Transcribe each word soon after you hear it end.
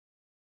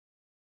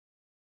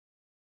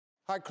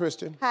Hi,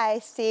 Kristen. Hi,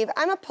 Steve.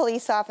 I'm a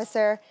police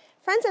officer.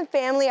 Friends and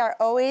family are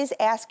always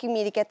asking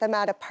me to get them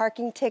out of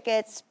parking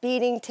tickets,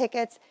 speeding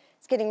tickets.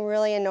 It's getting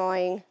really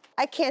annoying.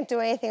 I can't do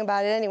anything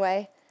about it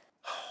anyway.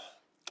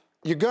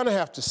 You're gonna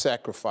have to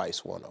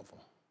sacrifice one of them.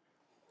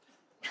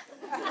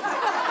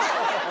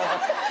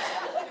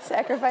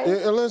 Sacrifice?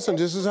 Listen,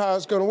 this is how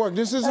it's gonna work.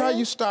 This is how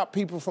you stop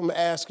people from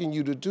asking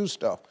you to do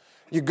stuff.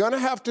 You're gonna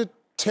have to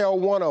tell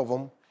one of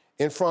them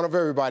in front of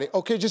everybody,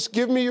 okay, just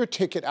give me your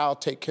ticket, I'll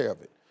take care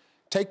of it.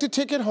 Take the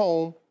ticket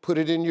home, put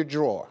it in your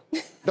drawer.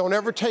 Don't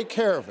ever take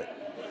care of it.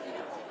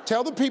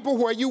 Tell the people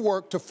where you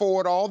work to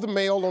forward all the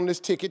mail on this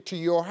ticket to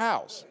your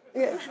house.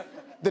 Yeah.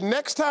 The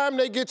next time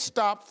they get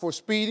stopped for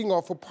speeding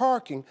or for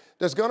parking,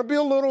 there's gonna be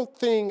a little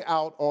thing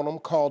out on them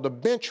called a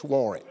bench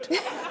warrant.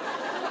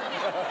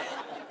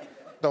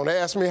 Don't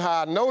ask me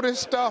how I know this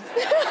stuff.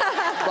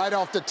 Right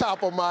off the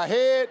top of my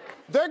head.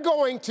 They're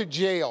going to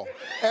jail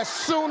as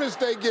soon as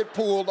they get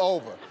pulled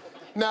over.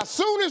 Now, as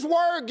soon as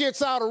word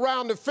gets out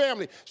around the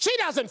family, she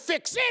doesn't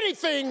fix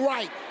anything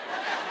right.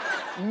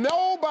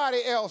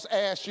 Nobody else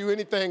asks you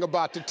anything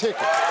about the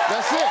ticket.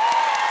 That's it.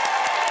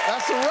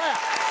 That's a wrap.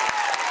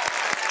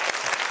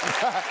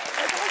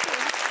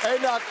 Hey,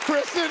 now,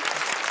 Kristen,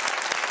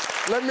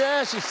 let me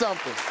ask you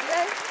something.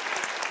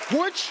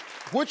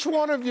 Which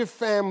one of your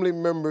family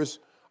members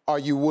are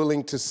you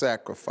willing to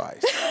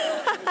sacrifice?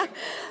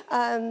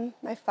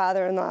 My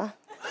father-in-law.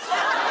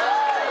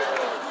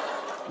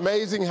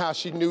 Amazing how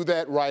she knew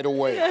that right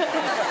away.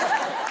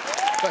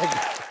 Thank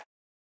you.